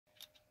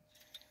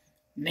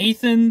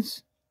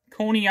Nathan's,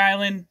 Coney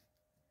Island,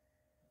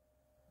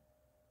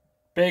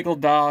 Bagel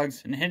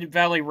Dogs, and Hidden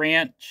Valley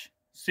Ranch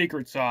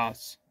secret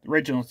sauce. The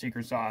original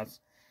secret sauce.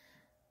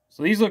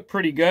 So these look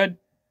pretty good.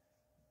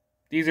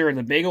 These are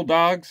the Bagel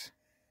Dogs.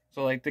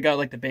 So like they got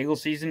like the bagel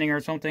seasoning or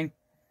something.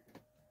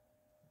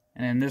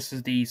 And then this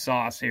is the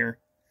sauce here.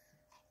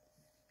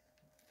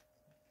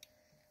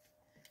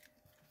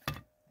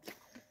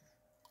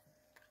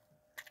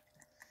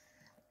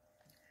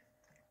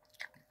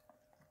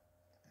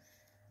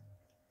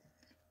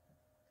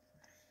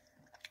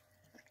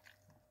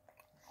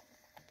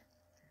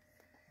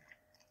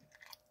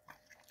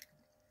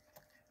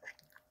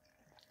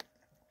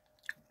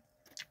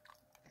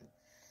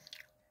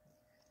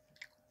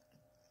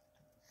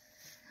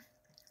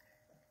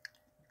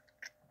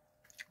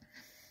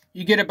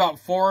 You get about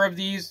 4 of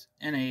these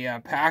in a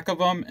pack of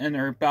them, and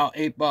they're about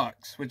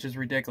 $8, which is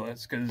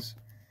ridiculous, because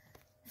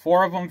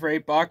 4 of them for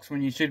 $8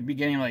 when you should be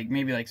getting like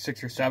maybe like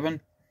 6 or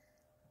 7.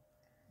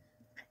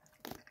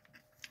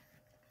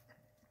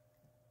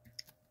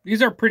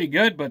 These are pretty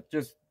good, but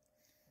just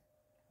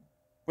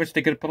wish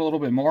they could have put a little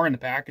bit more in the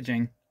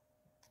packaging.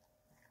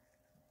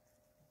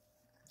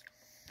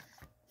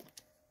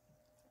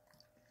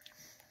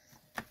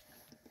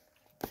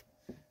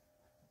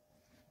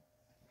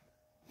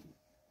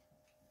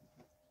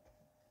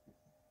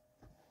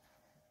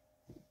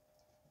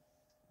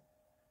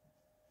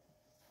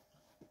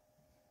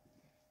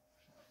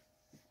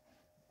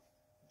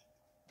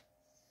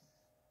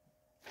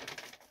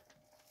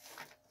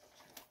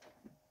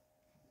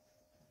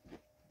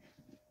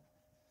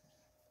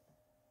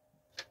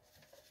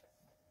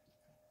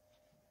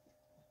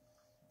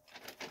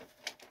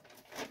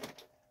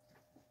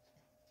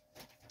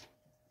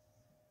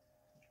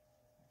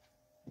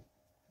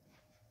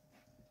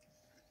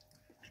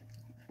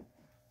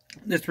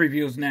 This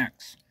review is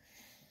next.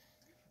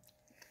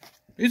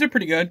 These are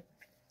pretty good.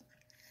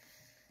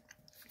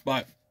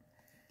 But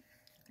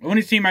I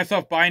only see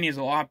myself buying these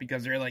a lot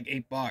because they're like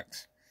 $8. I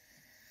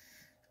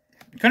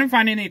couldn't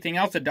find anything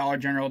else at Dollar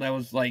General that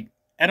was like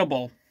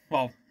edible.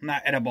 Well,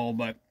 not edible,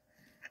 but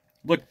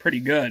looked pretty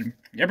good.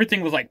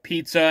 Everything was like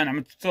pizza, and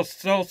I'm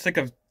so sick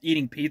of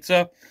eating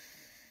pizza.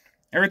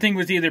 Everything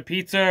was either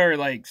pizza or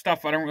like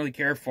stuff I don't really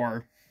care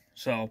for.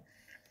 So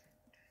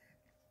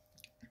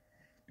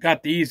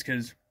got these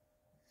because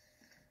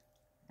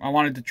I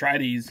wanted to try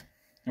these.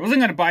 I wasn't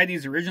going to buy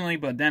these originally,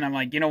 but then I'm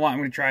like, you know what, I'm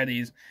going to try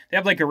these. They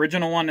have like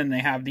original one, and they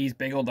have these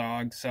Bagel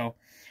Dogs. So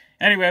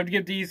anyway, I have to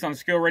give these on a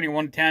scale rating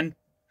 1 to 10.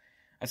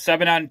 A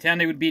 7 out of 10.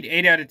 They would beat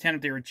 8 out of 10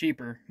 if they were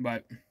cheaper.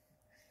 But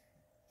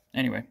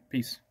anyway,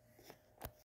 peace.